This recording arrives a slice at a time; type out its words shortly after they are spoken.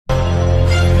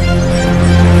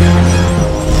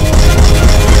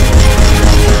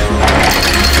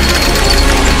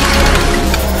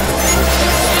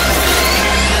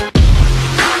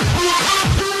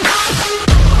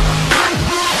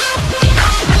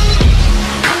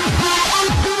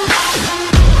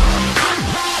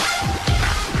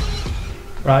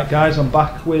Right guys, I'm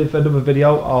back with another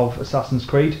video of Assassin's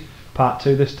Creed Part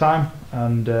 2 this time,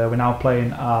 and we're now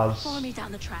playing as... Follow me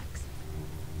down the tracks.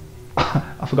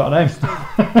 I forgot her name.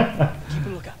 Keep a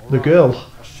lookout. The girl.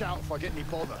 I'll shout if I get any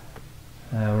bother.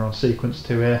 We're on sequence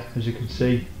 2 here, as you can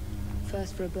see,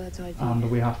 First for a bird's eye view.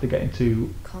 and we have to get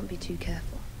into... Can't be too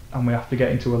careful. And we have to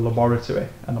get into a laboratory,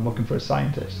 and I'm looking for a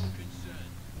scientist.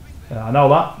 I know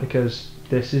that because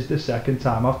this is the second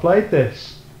time I've played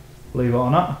this, believe it or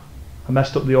not. I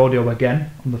messed up the audio again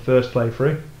on the first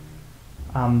playthrough,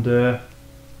 and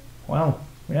well,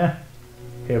 yeah,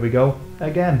 here we go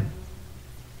again.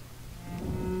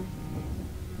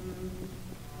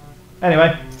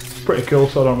 Anyway, it's pretty cool,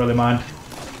 so I don't really mind.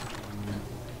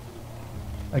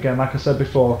 Again, like I said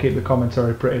before, I'll keep the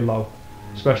commentary pretty low,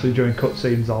 especially during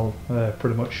cutscenes. I'll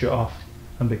pretty much shut off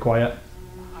and be quiet,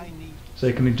 so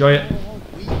you can enjoy it.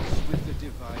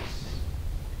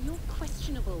 Your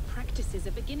questionable practices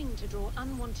are beginning to draw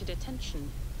unwanted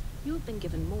attention. You have been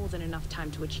given more than enough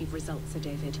time to achieve results, Sir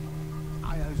David.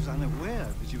 I was unaware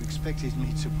that you expected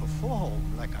me to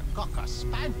perform like a cocker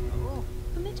spaniel.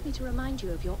 Permit me to remind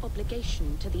you of your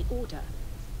obligation to the Order.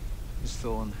 Miss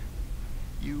Thorne,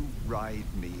 you ride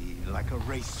me like a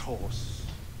racehorse.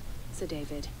 Sir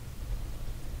David,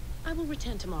 I will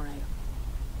return tomorrow.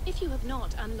 If you have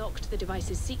not unlocked the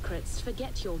device's secrets,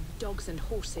 forget your dogs and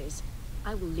horses.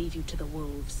 I will leave you to the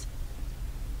wolves.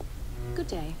 Good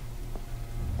day.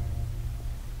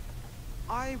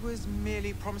 I was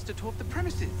merely promised a tour of the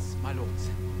premises, my lords.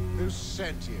 Who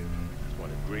sent you?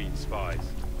 One of Green's spies.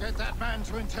 Get that man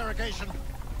to interrogation.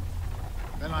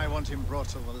 Then I want him brought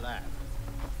to the lab.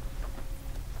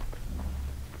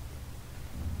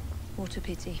 What a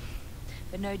pity.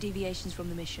 But no deviations from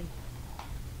the mission.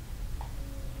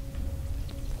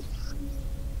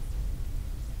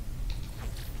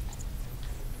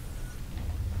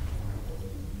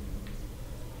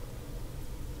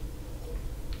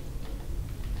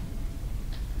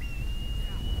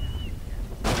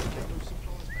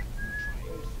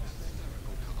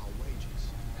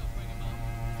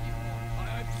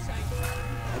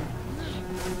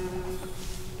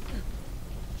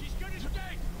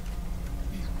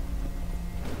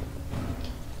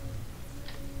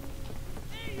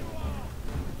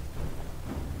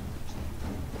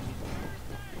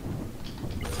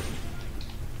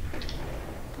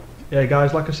 Yeah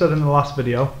guys, like I said in the last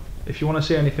video, if you want to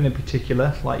see anything in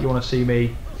particular, like you want to see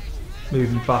me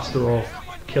moving faster or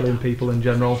killing people in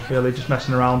general, really just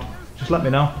messing around, just let me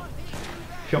know.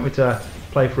 If you want me to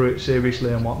play through it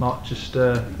seriously and whatnot, just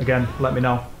again, let me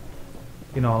know.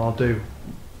 You know, and I'll do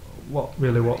what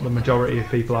the majority of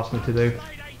people ask me to do.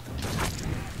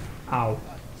 Ow.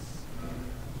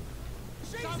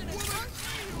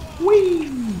 Whee!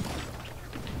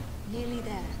 Nearly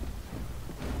there.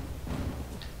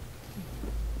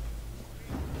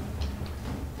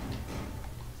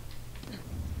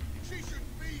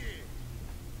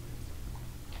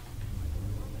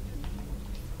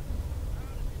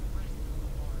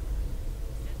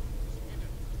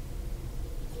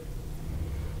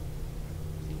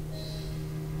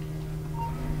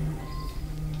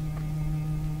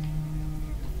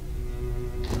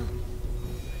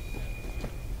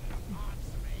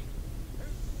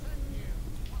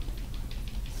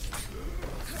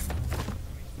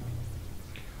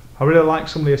 I really like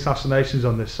some of the assassinations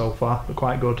on this so far, they're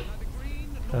quite good.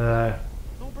 Henry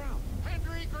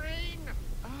Green!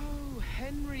 Oh,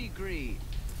 Henry Green.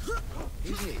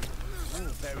 Is he? Oh,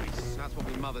 very. That's what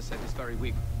my mother said this very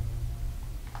week.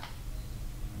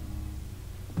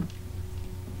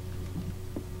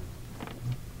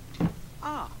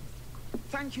 Ah,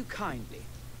 thank you kindly.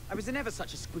 I was in ever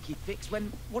such a squeaky fix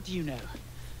when, what do you know?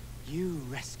 You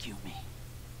rescue me.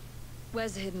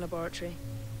 Where's the hidden laboratory?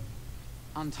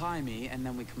 Untie me and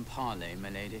then we can parley, my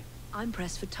lady. I'm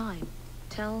pressed for time.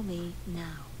 Tell me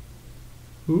now.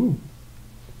 Ooh.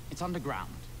 It's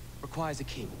underground. Requires a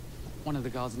key. One of the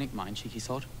guards nicked mine, cheeky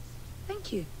sod.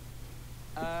 Thank you.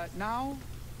 Now?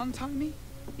 Untie me?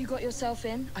 You got yourself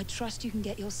in. I trust you can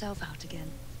get yourself out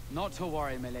again. Not to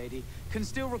worry, my lady. Can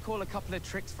still recall a couple of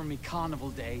tricks from me carnival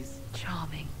days.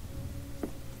 Charming.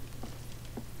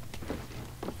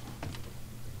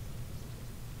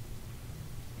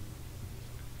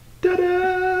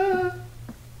 Ta-da!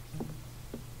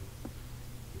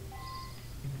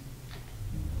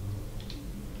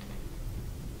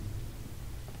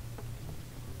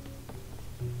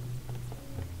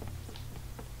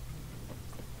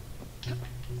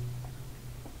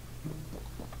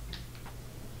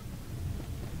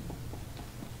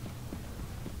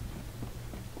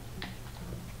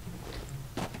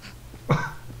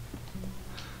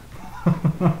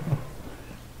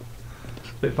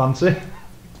 Bit fancy.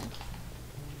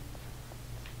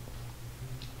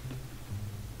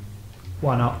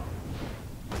 Why not?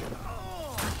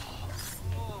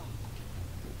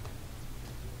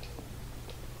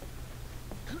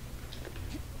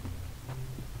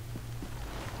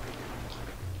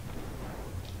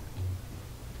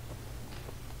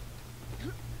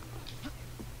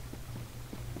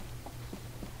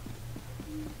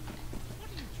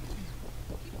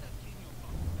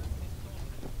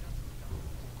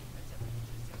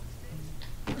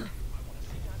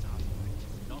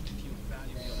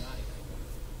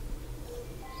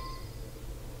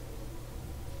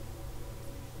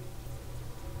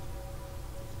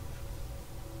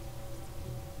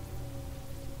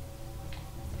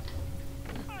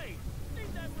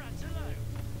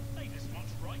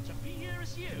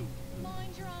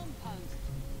 Mind your own post.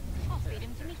 I'll feed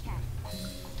him to me cat.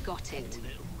 Got it.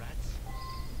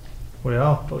 Well,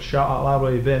 yeah, don't shout out loud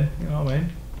where you've been, you know what I mean?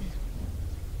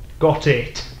 Got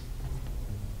it!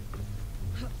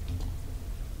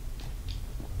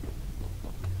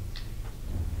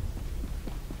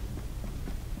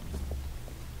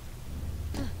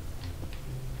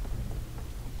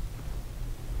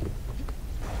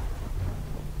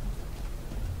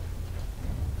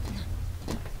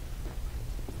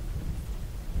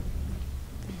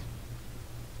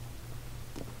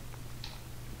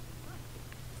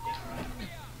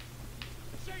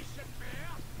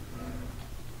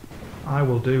 I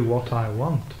will do what I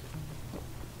want.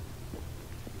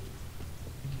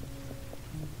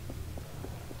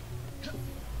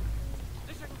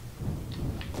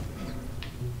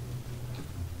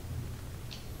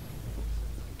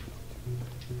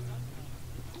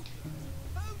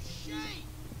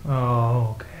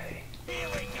 Oh, okay.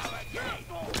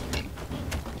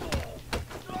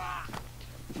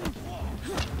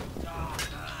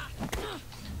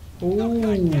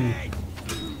 Ooh.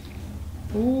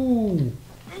 Ooh.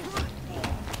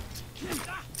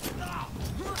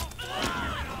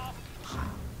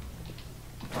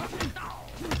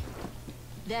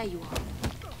 There you are.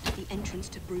 The entrance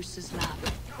to Bruce's lab.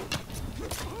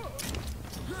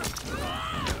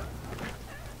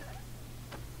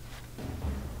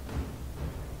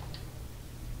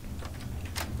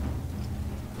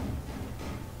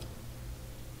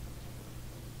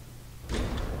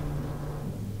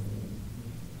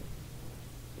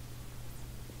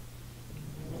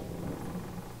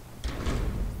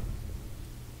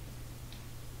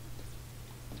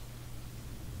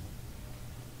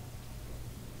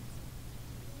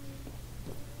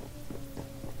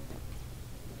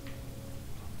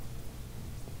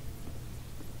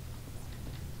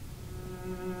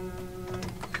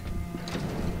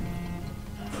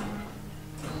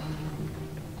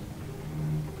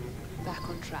 Back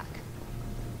on track.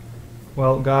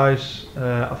 Well guys,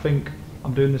 I think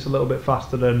I'm doing this a little bit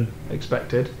faster than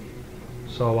expected,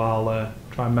 so I'll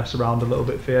try and mess around a little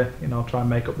bit for you, you know, try and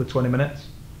make up the 20 minutes.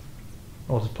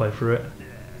 I'll just play through it.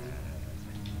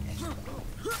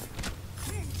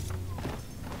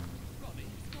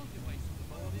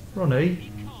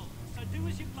 Ronnie?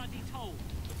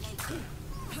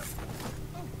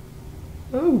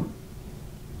 Oh!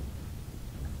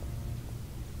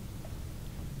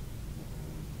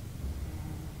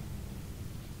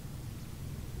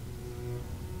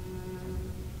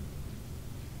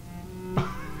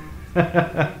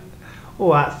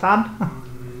 All right, son.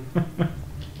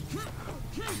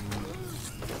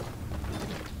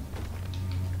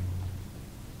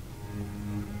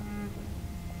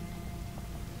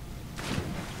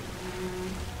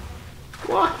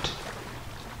 What?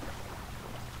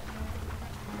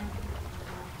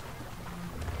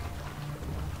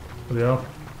 Yeah.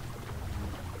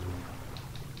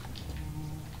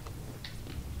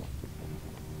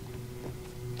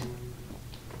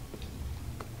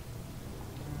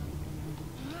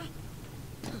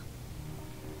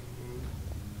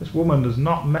 This woman does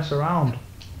not mess around.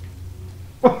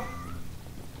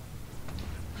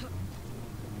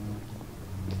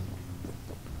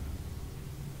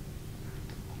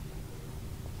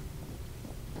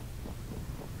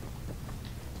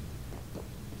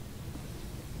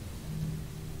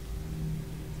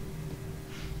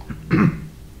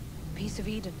 Piece of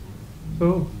Eden.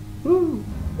 Oh. Ooh.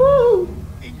 Woo.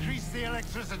 Increase the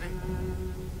electricity.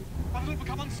 But it'll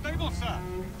become unstable, sir.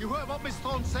 You heard what Miss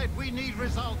Thorne said. We need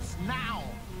results now.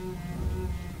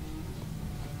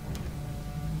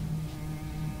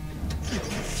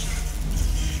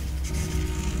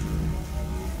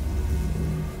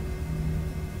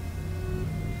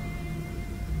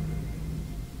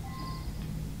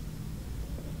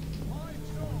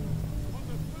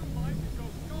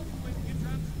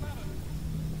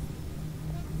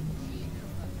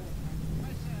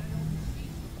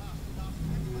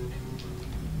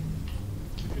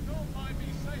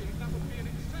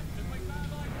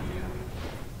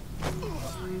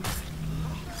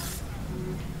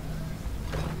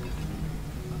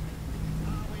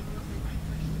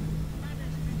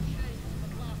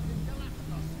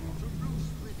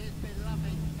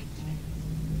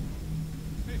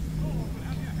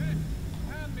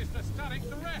 manage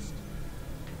the rest.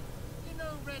 You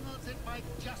know, Reynolds, it might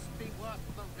just be worth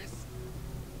the risk.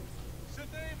 Sir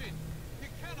David, you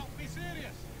cannot be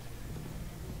serious.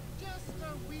 Just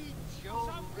a wee joke,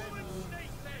 Some woman Reynolds.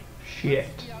 snake thing.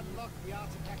 Shit. We unlock the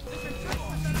artifact.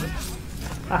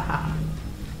 Haha.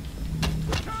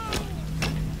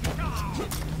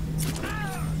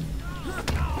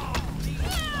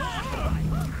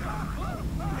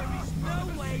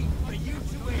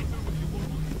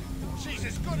 She's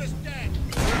as good as dead.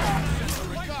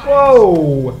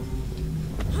 Whoa!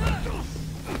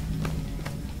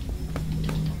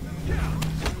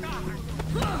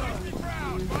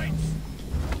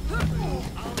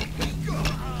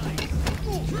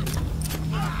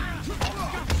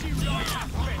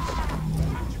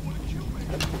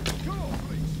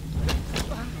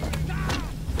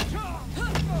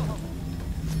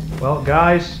 Well,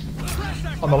 guys,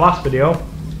 on the last video,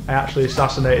 I actually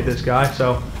assassinated this guy,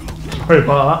 so sorry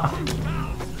about that.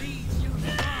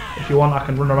 If you want, I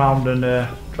can run around and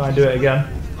try and do it again.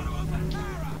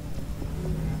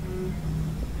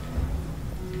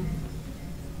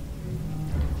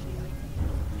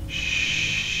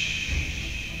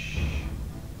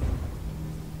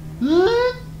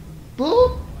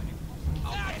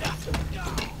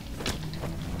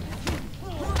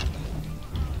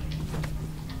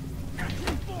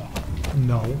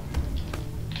 No.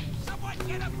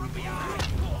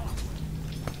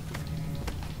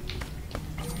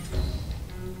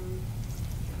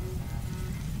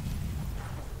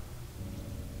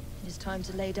 It is time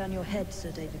to lay down your head,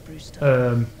 Sir David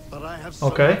Brewster. But I have so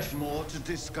Okay. much more to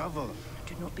discover.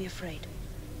 Do not be afraid.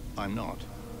 I'm not.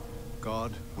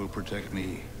 God will protect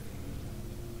me.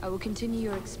 I will continue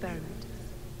your experiment.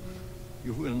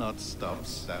 You will not stop,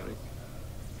 Sarek.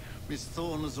 Miss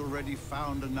Thorne has already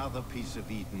found another piece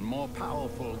of Eden, more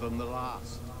powerful than the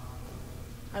last.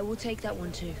 I will take that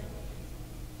one too.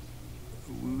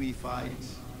 We fight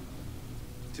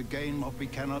to gain what we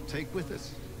cannot take with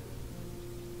us.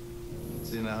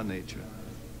 It's in our nature.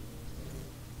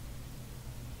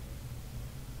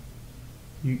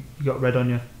 You got red on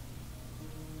you.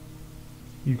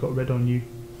 You got red on you.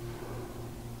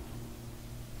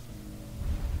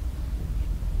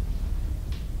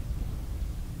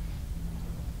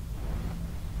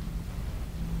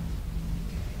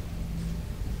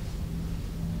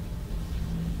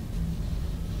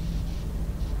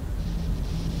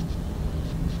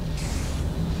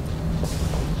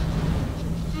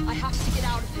 I have to get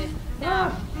out of here.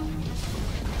 Now!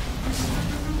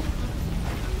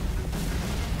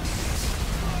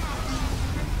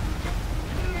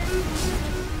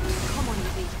 Come on,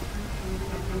 David.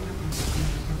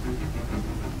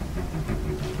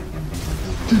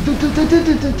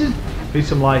 Need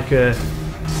some like got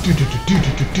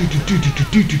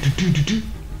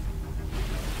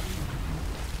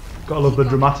a little bit of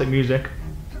dramatic music.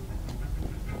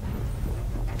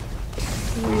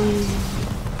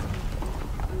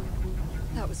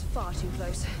 That was far too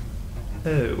close.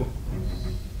 Oh.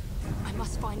 I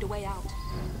must find a way out.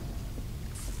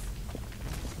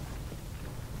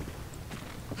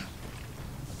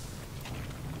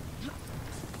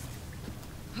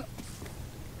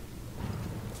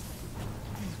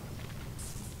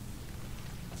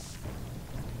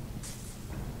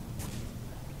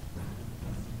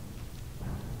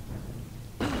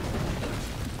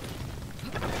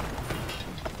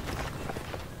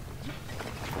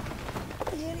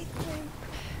 Nearly through.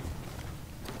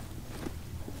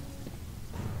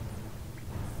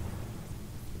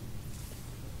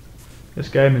 This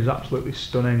game is absolutely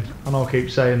stunning. I know I keep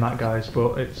saying that, guys,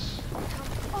 but it's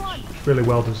really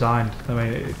well designed. I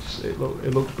mean, it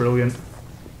looks brilliant.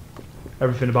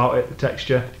 Everything about it, the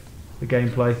texture, the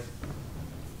gameplay,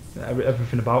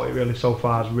 everything about it really so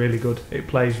far is really good. It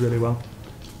plays really well.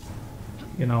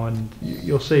 You know, and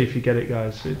you'll see if you get it,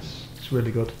 guys. It's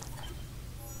really good.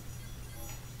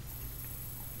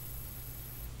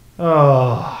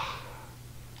 Oh.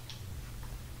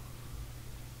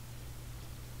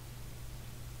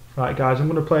 Right, guys, I'm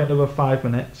going to play another 5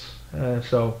 minutes,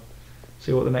 so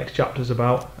see what the next chapter's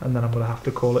about, and then I'm going to have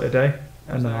to call it a day,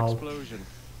 and then I'll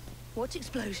What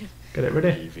explosion? get it ready.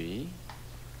 EV.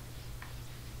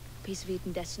 Piece of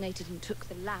Eden detonated and took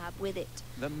the lab with it.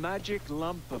 The magic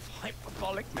lump of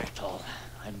hyperbolic metal.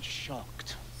 I'm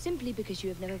shocked. Simply because you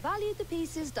have never valued the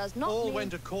pieces does not All mean...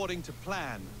 went according to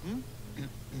plan.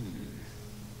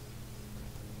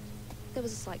 There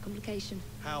was a slight complication.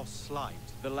 How slight.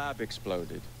 The lab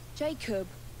exploded. Jacob.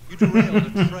 You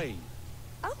derailed a train.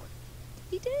 Oh,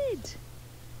 he did.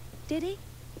 Did he?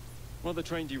 Well, the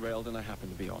train derailed and I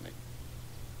happened to be on it.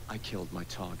 I killed my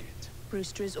target.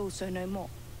 Brewster is also no more.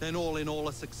 Then all in all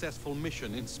a successful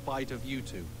mission in spite of you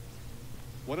two.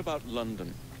 What about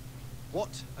London?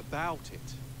 What about it?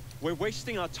 We're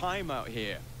wasting our time out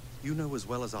here. You know as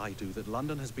well as I do that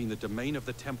London has been the domain of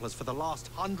the Templars for the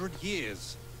last 100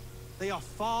 years. They are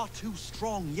far too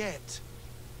strong yet.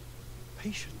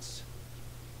 Patience.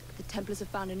 The Templars have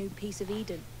found a new piece of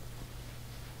Eden.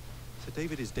 Sir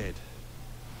David is dead.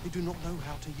 They do not know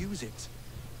how to use it.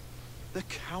 The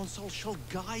Council shall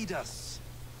guide us.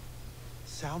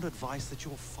 Sound advice that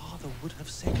your father would have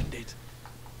seconded.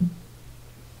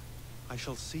 I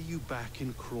shall see you back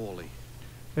in Crawley.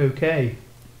 Okay.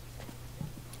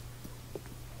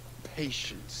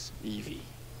 Patience, Evie.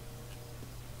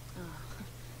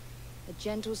 A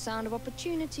gentle sound of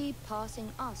opportunity passing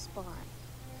us by.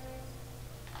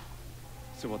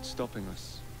 So what's stopping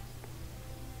us?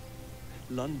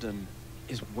 London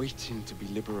is waiting to be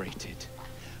liberated.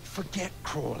 Forget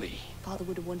Crawley. Father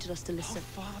would have wanted us to listen.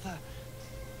 Oh, Father.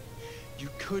 You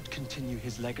could continue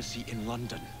his legacy in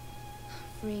London.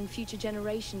 Freeing future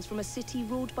generations from a city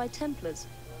ruled by Templars.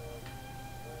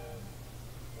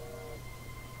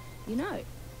 You know,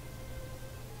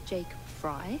 Jacob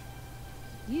Fry,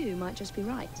 you might just be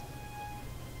right.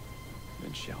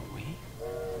 Then shall we?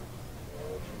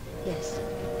 Yes.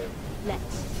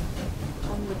 Let's.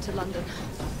 Onward to London.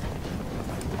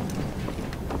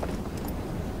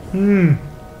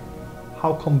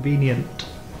 How convenient.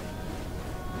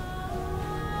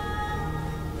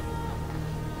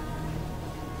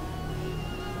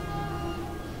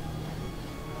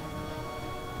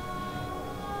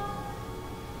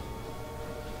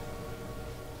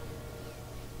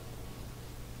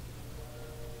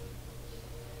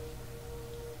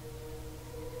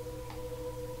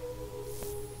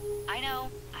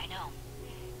 I know.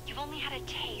 You've only had a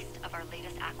taste of our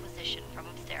latest acquisition from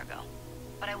Abstergo.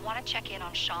 But I want to check in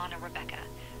on Sean and Rebecca.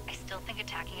 I still think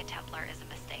attacking a Templar is a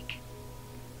mistake.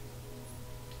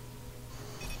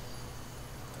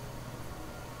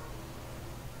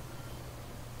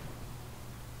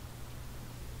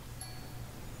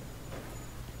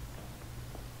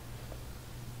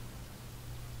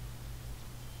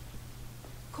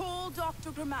 Call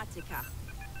Dr. Grammatica.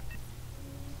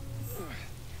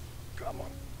 Come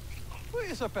on.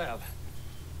 Isabel.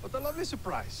 What a lovely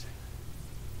surprise.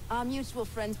 Our mutual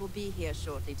friends will be here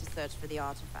shortly to search for the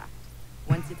artifact.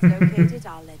 Once it's located,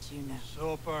 I'll let you know.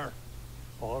 Super.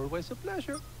 Always a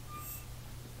pleasure.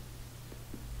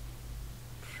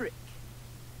 Prick.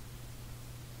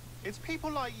 It's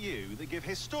people like you that give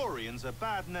historians a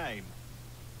bad name.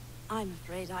 I'm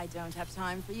afraid I don't have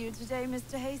time for you today,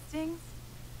 Mr. Hastings.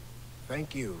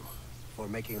 Thank you for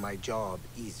making my job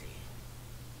easy.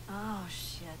 Oh,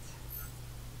 shit.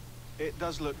 It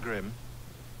does look grim.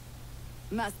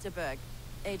 Master Berg,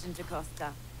 Agent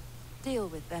Acosta. Deal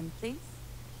with them, please.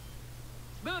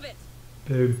 Move it!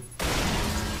 Boom.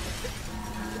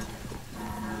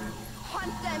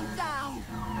 Hunt them down!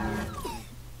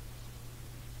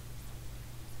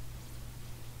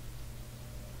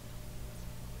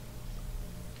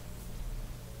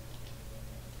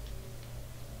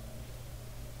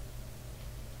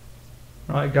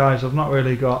 Right guys, I've not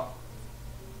really got,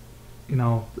 you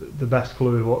know, the best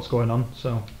clue of what's going on,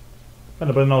 so if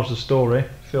anybody knows the story,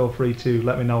 feel free to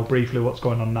let me know briefly what's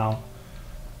going on now.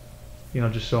 You know,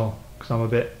 just so, because I'm a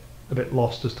bit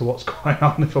lost as to what's going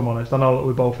on, if I'm honest. I know that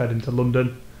we're both heading to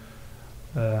London,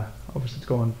 obviously to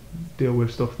go and deal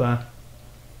with stuff there.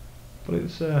 But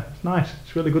it's nice,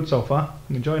 it's really good so far,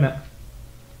 I'm enjoying it.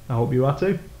 I hope you are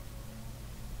too.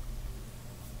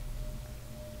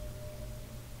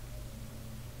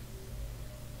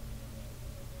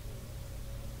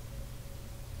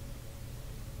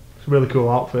 It's a really cool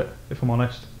outfit, if I'm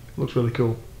honest. It looks really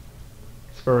cool.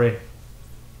 It's very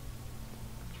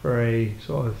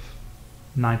sort of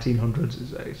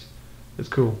 1900s. It's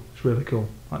cool. It's really cool,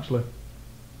 actually.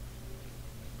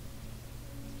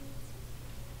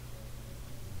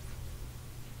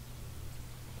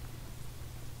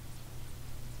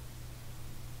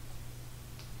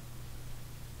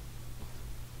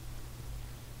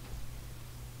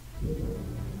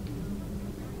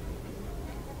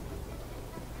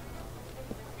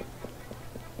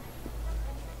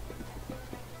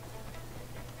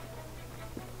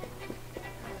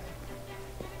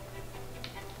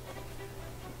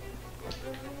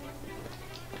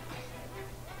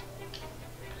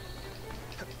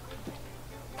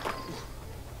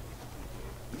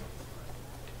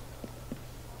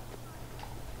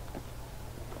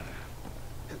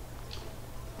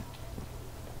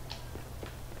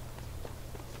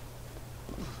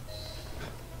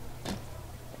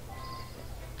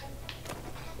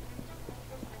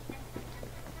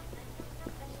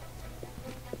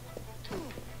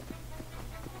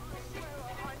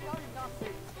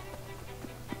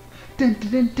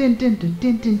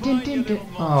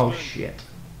 Oh shit.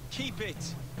 Keep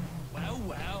it. Well,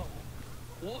 well.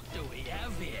 What do we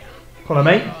have here? Come on,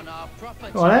 mate.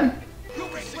 Go on then.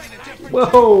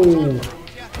 Whoa.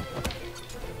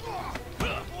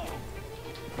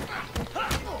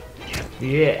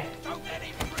 Yeah.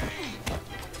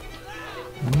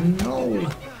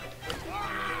 No.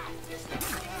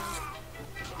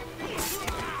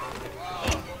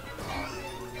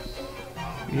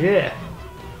 Yeah.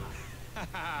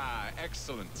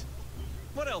 Excellent.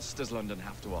 What else does London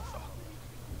have to offer?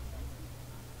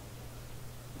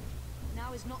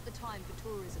 Now is not the time for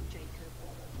tourism, Jacob.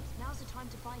 Now's the time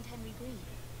to find Henry Green.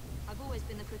 I've always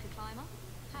been the quicker climber,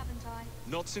 haven't I?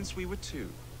 Not since we were 2.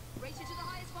 Race you to the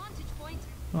highest vantage point.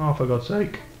 Oh, for God's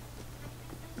sake.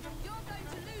 You're going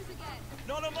to lose again.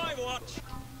 Not on my watch.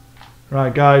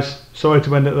 Right, guys. Sorry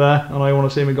to end it there. I know you want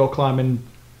to see me go climbing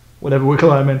whatever we're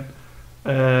climbing.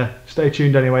 Stay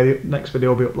tuned anyway. The next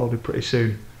video will be uploaded pretty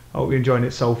soon. I hope you're enjoying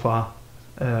it so far.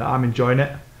 I'm enjoying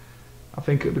it. I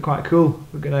think it'll be quite cool.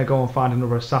 We're going to go and find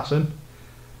another assassin.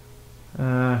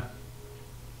 Yeah,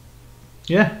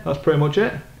 that's pretty much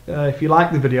it. If you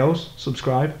like the videos,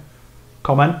 subscribe,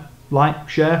 comment, like,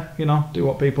 share, you know, do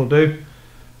what people do.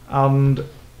 And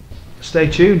stay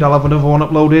tuned. I'll have another one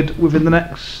uploaded within the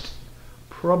next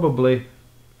probably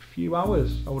few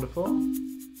hours, I would have thought.